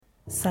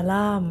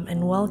Salam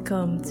and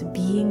welcome to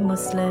Being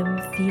Muslim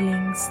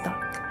Feeling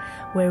Stuck,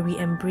 where we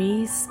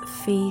embrace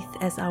faith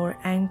as our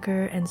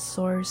anchor and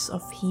source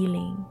of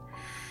healing.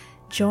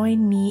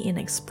 Join me in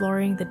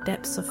exploring the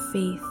depths of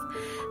faith,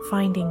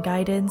 finding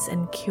guidance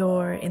and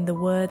cure in the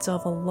words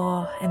of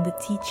Allah and the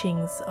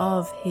teachings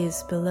of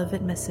His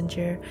beloved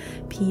Messenger,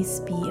 peace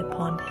be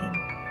upon him.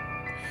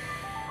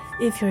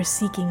 If you're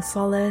seeking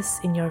solace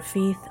in your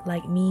faith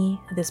like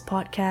me, this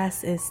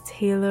podcast is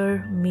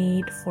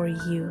tailor-made for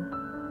you.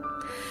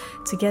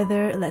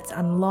 Together, let's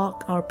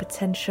unlock our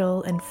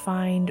potential and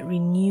find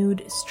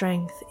renewed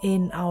strength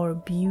in our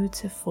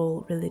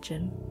beautiful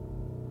religion.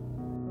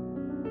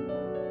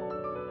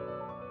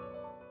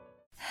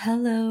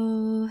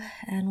 Hello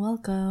and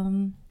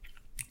welcome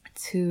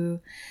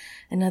to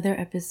another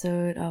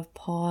episode of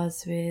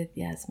Pause with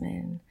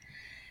Yasmin.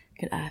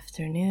 Good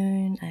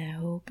afternoon. I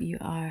hope you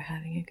are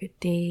having a good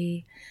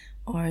day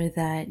or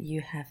that you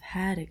have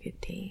had a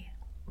good day.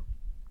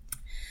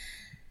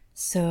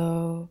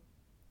 So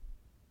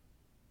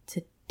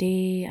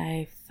today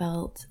I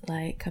felt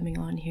like coming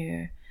on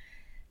here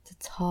to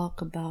talk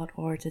about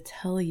or to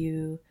tell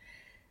you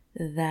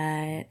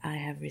that I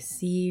have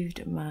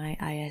received my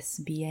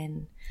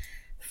ISBN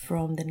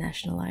from the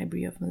National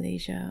Library of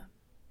Malaysia.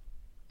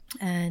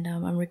 And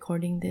I'm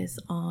recording this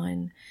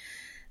on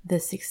the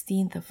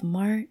 16th of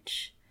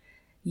March.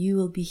 You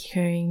will be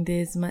hearing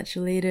this much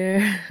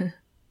later.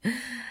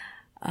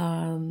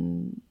 But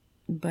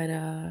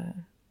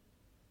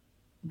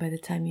by the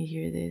time you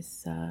hear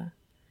this,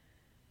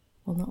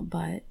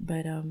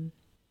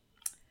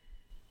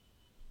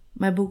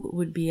 my book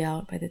would be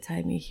out by the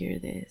time you hear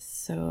this.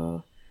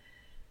 So,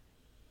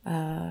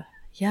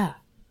 yeah.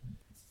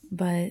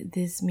 But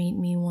this made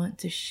me want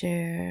to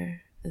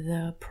share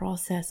the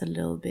process a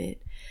little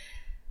bit,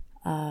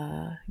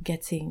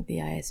 getting the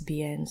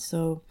ISBN.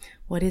 So,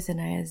 what is an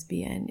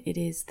ISBN? It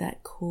is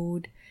that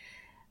code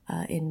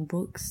in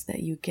books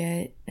that you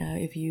get.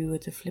 If you were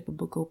to flip a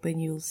book open,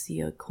 you'll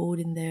see a code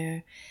in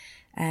there.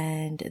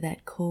 And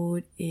that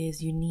code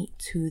is unique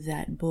to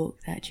that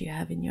book that you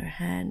have in your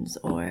hands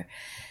or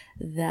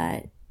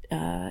that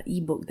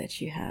ebook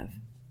that you have.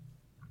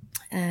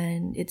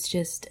 And it's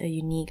just a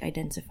unique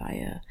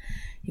identifier.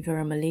 If you're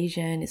a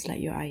Malaysian, it's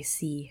like your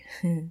IC,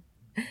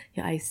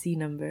 your IC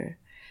number.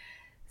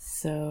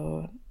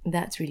 So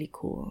that's really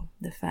cool.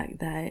 The fact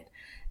that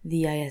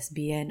the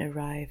ISBN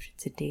arrived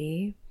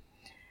today.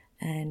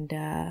 And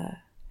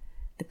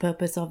the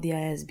purpose of the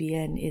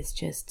ISBN is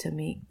just to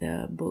make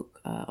the book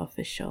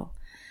official.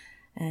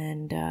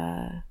 And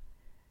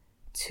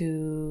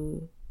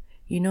to,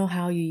 you know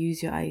how you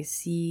use your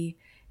IC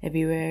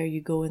everywhere you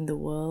go in the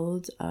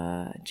world,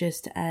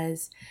 just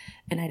as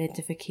an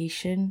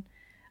identification,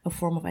 a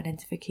form of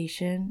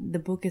identification. The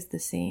book is the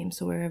same.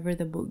 So wherever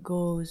the book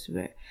goes,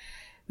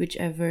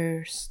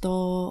 whichever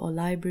store or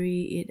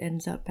library it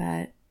ends up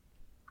at,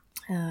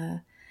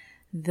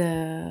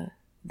 the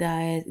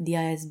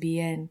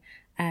ISBN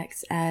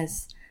acts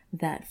as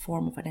that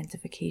form of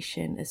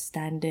identification, a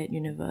standard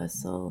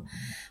universal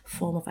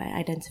form of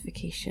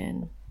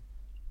identification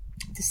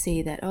to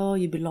say that, oh,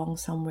 you belong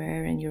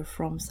somewhere and you're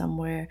from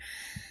somewhere.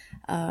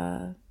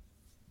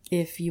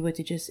 If you were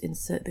to just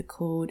insert the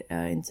code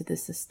into the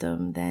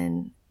system,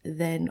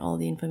 then all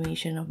the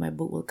information of my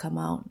book will come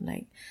out,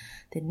 like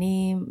the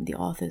name, the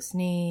author's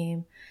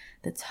name,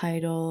 the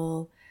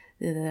title,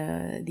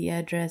 the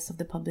address of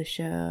the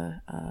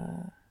publisher,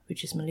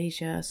 which is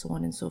Malaysia, so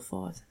on and so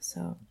forth.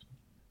 So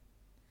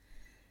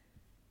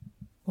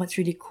what's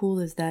really cool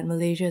is that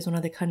Malaysia is one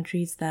of the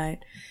countries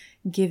that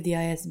give the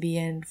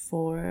ISBN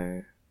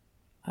for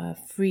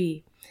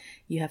free.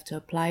 You have to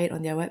apply it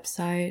on their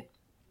website,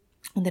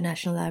 on the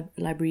National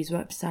Library's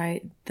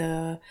website,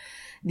 the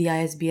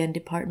ISBN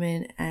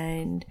department,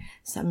 and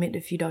submit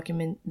a few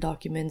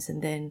documents,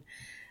 and then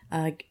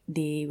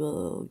they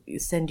will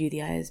send you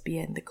the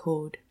ISBN, the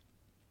code,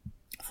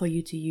 for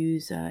you to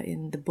use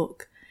in the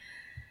book.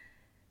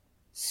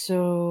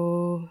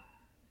 So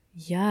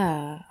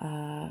yeah,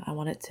 I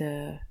wanted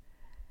to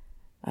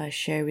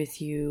share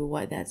with you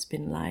what that's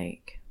been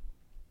like.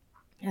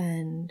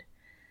 And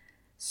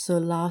so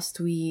last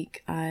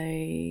week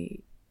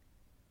I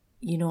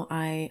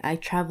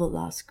traveled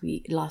last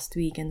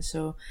week, and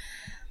so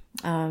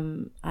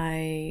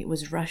I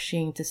was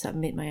rushing to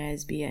submit my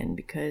ISBN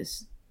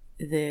because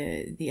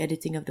the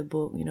editing of the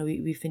book,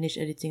 we finished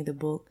editing the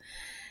book,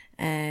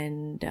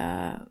 and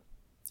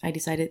I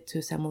decided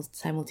to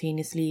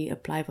simultaneously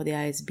apply for the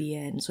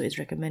ISBN. So it's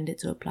recommended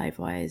to apply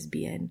for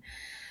ISBN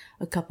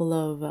about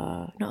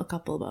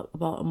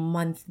a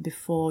month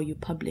before you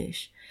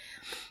publish.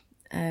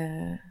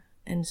 And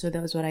so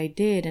that was what I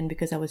did. And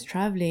because I was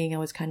traveling, I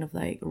was kind of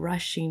like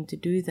rushing to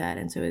do that.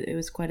 And so it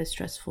was quite a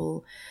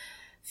stressful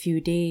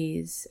few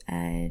days.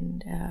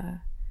 And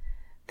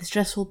the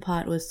stressful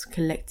part was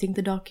collecting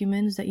the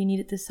documents that you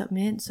needed to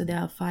submit. So there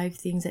are 5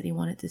 things that they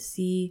wanted to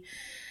see.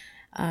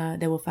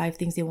 There were 5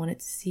 things they wanted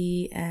to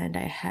see, and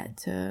I had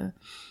to,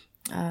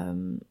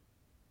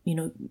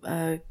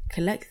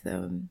 collect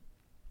them.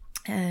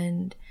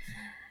 And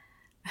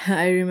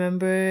I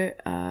remember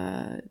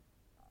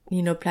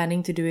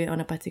planning to do it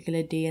on a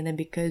particular day, and then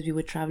because we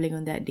were traveling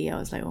on that day, I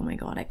was like, oh my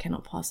god, I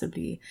cannot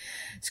possibly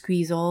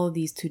squeeze all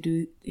these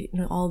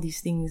all these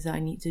things that I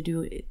need to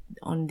do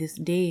on this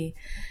day.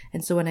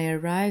 And so when I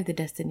arrived the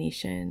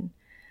destination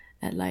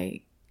at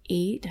like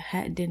 8,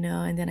 had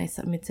dinner, and then I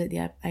submitted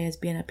the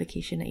ISBN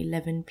application at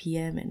 11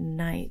 p.m. at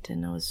night,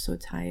 and I was so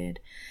tired.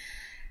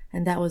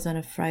 And that was on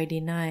a Friday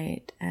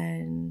night,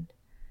 and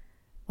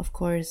of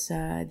course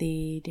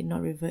they did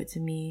not revert to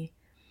me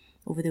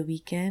over the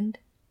weekend.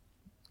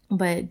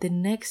 But the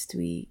next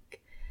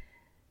week,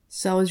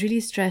 so I was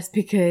really stressed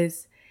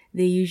because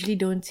they usually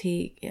don't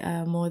take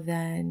more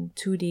than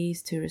 2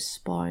 days to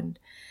respond.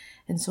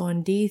 And so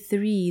on day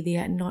 3, they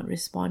had not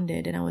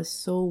responded, and I was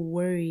so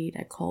worried.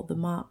 I called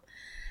them up,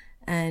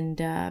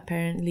 and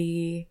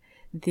apparently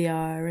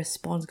their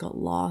response got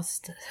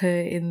lost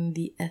in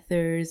the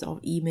ethers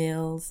of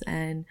emails,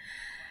 and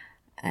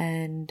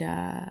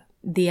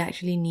they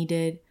actually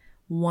needed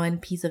one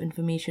piece of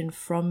information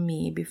from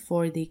me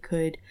before they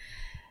could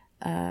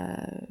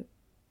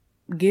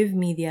give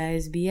me the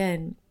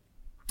ISBN.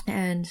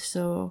 And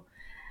so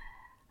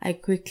I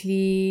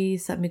quickly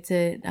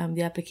submitted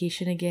the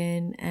application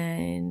again,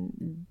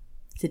 and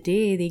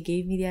today they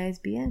gave me the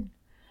ISBN.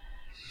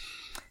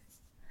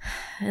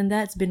 And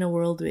that's been a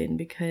whirlwind,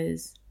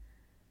 because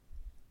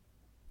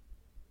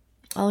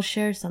I'll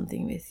share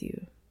something with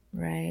you,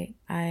 right?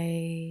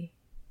 I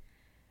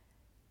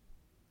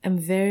am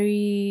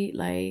very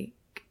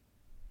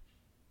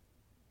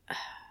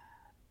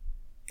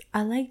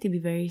I like to be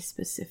very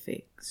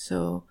specific.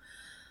 So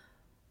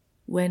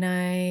when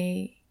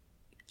I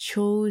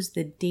chose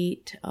the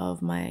date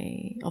of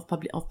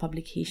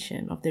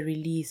publication, of the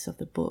release of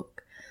the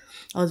book,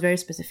 I was very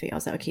specific. I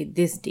was like, okay,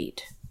 this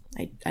date.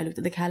 I looked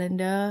at the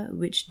calendar,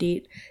 which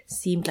date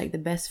seemed like the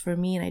best for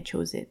me, and I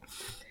chose it.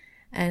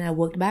 And I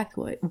worked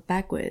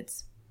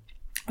backwards.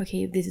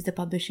 Okay, if this is the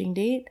publishing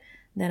date,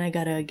 then I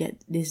gotta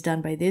get this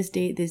done by this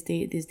date, this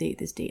date, this date,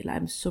 this date. Like,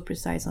 I'm so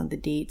precise on the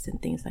dates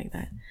and things like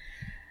that.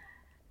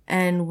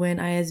 And when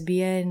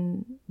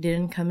ISBN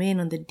didn't come in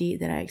on the date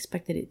that I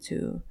expected it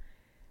to,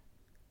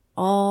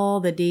 all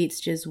the dates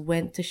just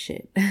went to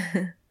shit.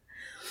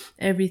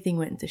 Everything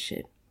went to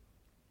shit.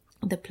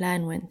 The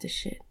plan went to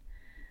shit.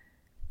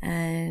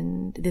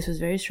 And this was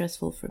very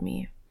stressful for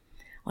me.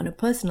 On a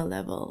personal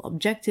level,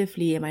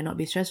 objectively, it might not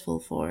be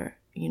stressful for,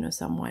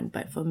 someone.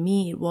 But for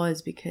me, it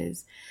was,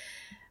 because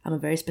I'm a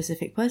very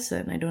specific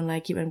person. I don't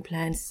like it when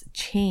plans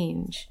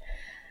change.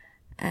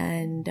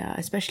 And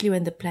especially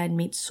when the plan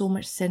made so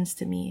much sense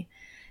to me.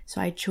 So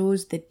I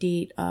chose the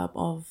date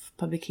of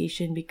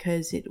publication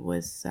because it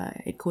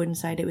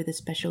coincided with a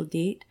special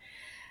date,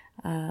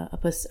 a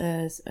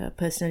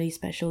personally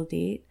special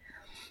date.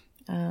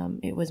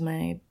 It was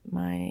my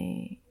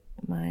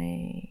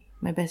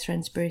best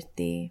friend's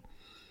birthday,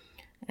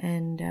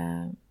 and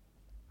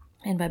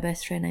by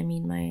best friend I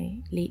mean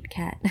my late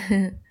cat.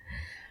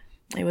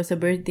 It was her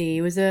birthday.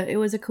 It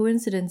was a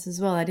coincidence as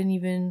well. I didn't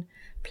even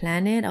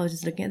plan it. I was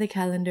just looking at the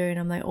calendar, and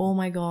I'm like, oh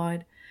my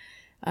god,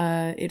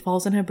 it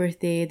falls on her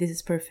birthday. This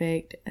is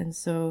perfect. And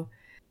so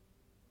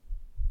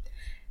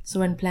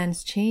when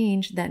plans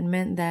changed, that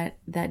meant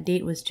that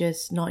date was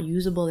just not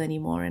usable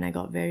anymore, and I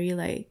got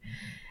very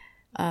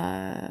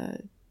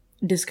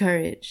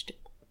discouraged.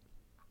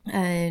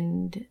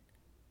 And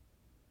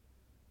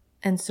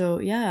so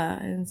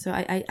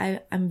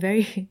I'm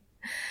very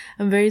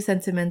I'm very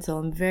sentimental.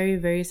 I'm very,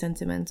 very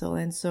sentimental.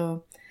 And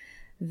so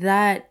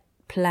that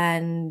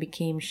plan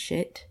became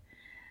shit.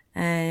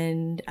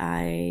 And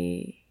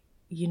I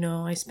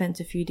spent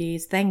a few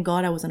days. Thank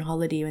God I was on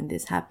holiday when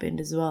this happened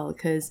as well.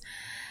 Because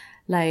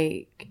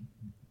thank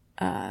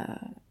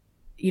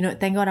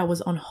God I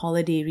was on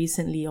holiday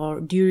recently,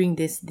 or during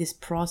this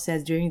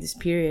process, during this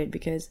period,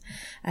 because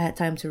I had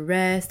time to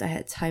rest. I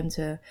had time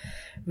to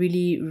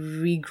really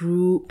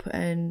regroup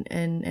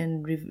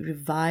and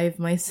revive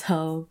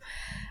myself.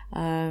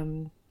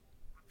 And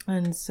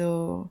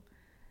so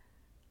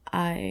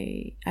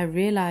I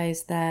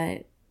realized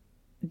that,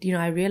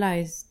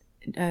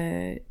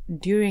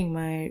 during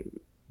my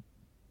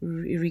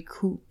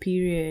recoup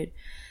period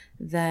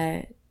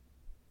that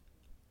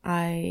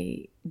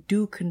I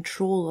do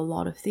control a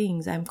lot of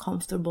things. I'm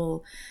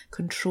comfortable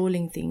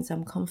controlling things.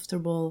 I'm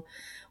comfortable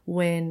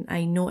when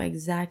I know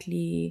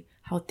exactly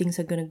how things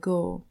are going to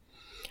go.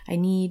 I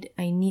need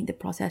the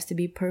process to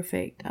be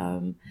perfect.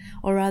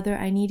 Or rather,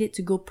 I need it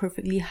to go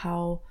perfectly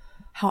how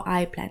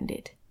I planned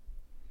it.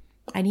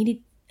 I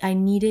need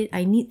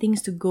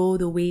things to go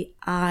the way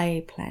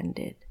I planned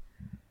it.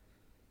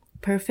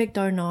 Perfect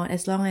or not,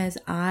 as long as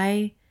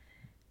I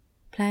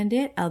planned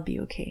it, I'll be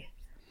okay.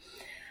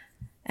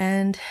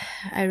 And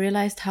I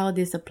realized how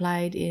this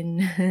applied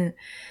in,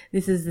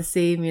 this is the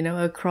same,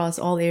 across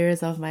all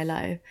areas of my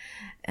life.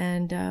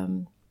 And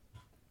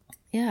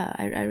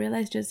I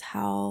realized just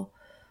how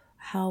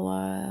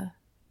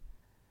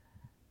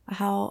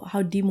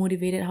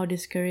demotivated, how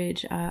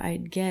discouraged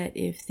I'd get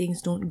if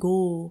things don't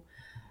go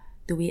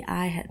the way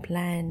I had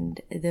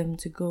planned them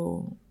to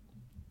go.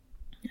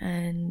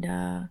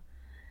 And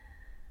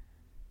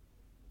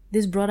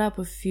this brought up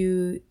a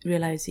few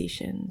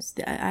realizations.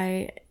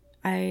 I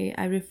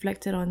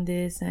reflected on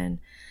this, and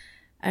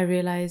I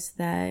realized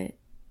that,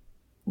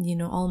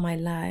 all my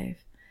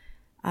life,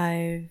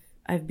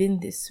 I've been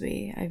this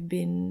way.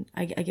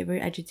 I get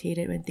very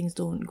agitated when things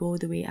don't go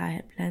the way I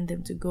had planned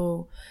them to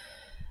go,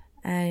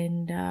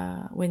 and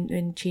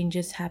when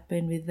changes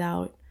happen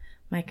without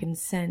my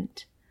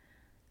consent.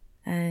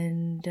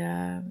 And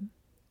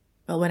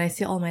well, when I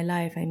say all my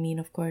life, I mean,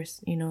 of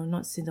course,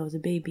 not since I was a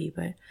baby,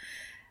 but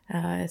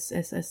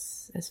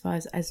as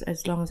far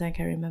as long as I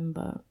can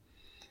remember.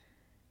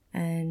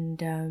 And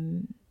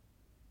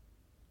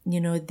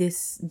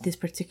this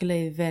particular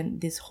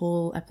event, this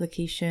whole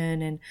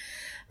application and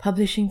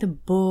publishing the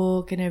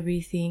book and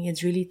everything,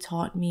 it's really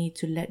taught me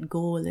to let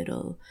go a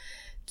little,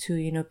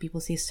 to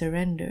people say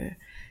surrender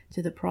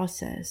to the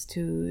process,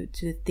 to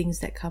the things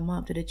that come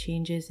up, to the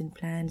changes in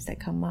plans that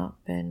come up.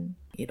 And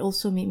it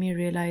also made me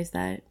realize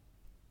that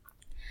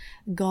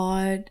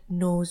God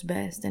knows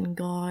best, and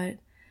God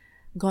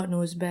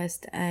knows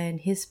best, and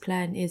His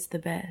plan is the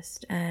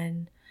best.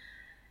 And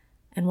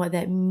what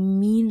that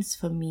means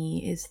for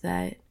me is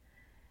that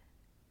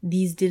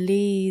these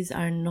delays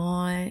are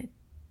not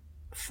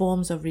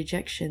forms of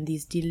rejection.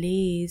 These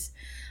delays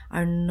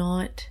are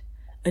not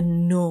a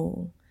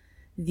no.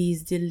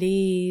 These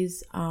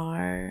delays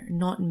are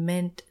not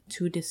meant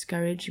to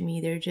discourage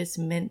me. They're just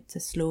meant to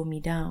slow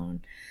me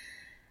down.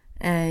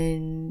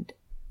 And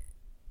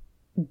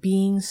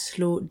being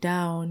slowed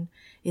down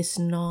is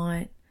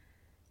not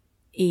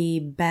a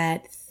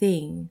bad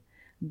thing.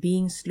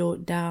 Being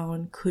slowed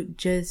down could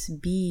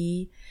just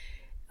be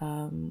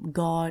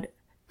God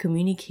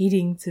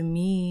communicating to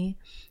me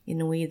in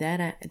a way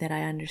that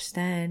I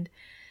understand,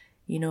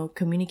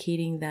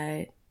 communicating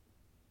that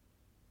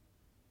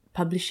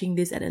publishing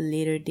this at a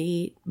later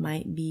date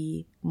might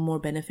be more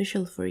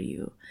beneficial for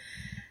you.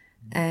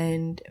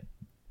 And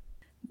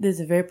this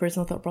is a very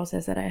personal thought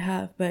process that I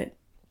have, but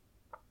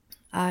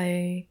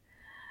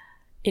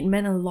it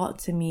meant a lot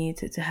to me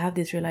to have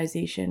this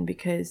realization,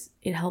 because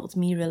it helped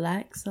me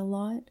relax a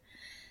lot.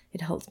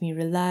 It helped me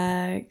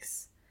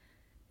relax.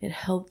 It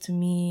helped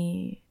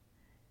me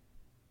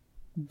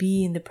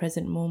be in the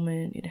present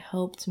moment. It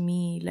helped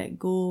me let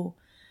go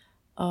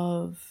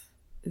of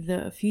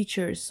the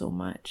future so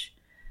much,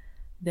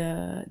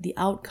 the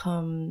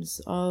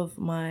outcomes of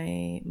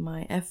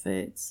my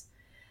efforts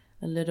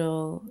a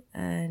little.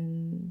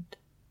 And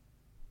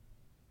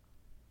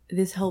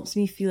this helps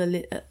me feel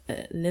a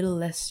little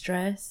less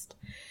stressed.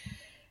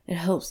 It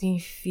helps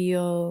me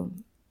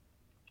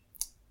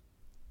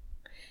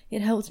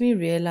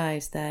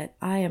realize that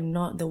I am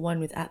not the one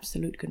with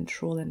absolute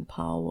control and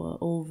power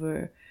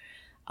over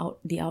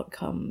the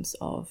outcomes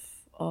of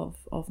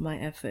my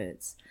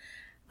efforts.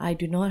 I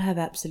do not have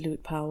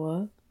absolute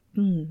power.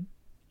 And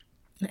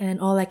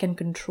all I can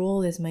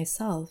control is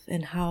myself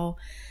and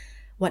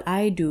what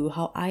I do,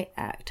 how I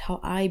act, how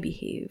I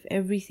behave.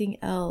 Everything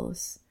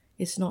else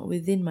is not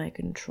within my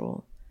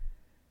control.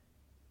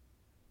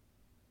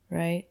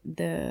 Right?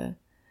 The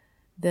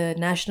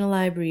National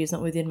Library is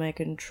not within my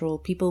control.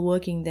 People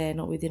working there,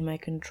 not within my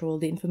control.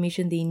 The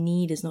information they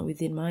need is not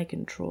within my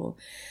control.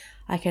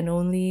 I can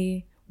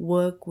only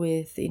work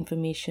with the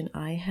information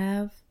I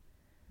have.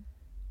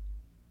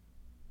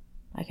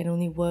 I can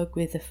only work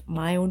with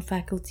my own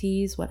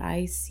faculties, what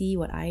I see,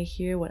 what I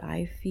hear, what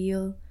I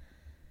feel,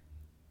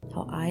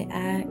 how I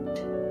act.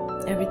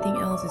 Everything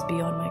else is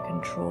beyond my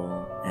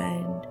control.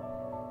 And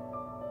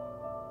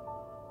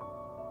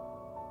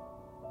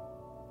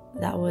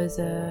that was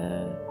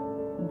a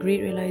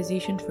great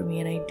realization for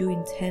me, and I do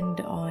intend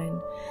on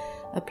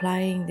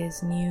applying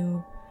this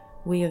new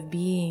way of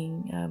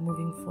being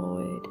moving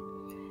forward.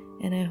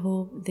 And I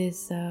hope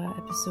this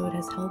episode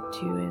has helped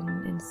you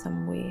in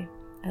some way.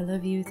 I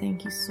love you.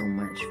 Thank you so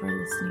much for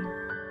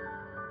listening.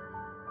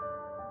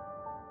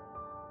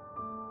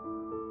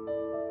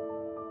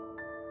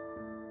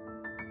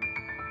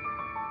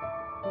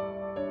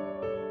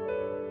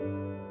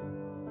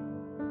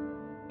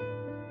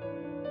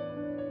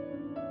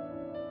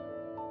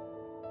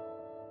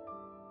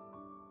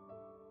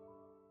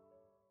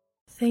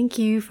 Thank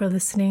you for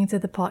listening to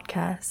the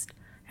podcast.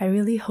 I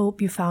really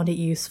hope you found it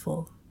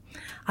useful.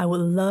 I would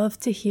love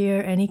to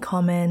hear any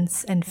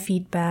comments and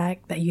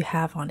feedback that you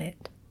have on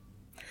it.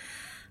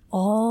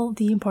 All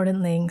the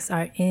important links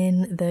are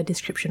in the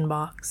description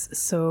box,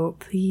 so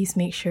please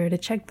make sure to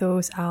check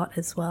those out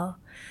as well.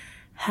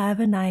 Have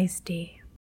a nice day.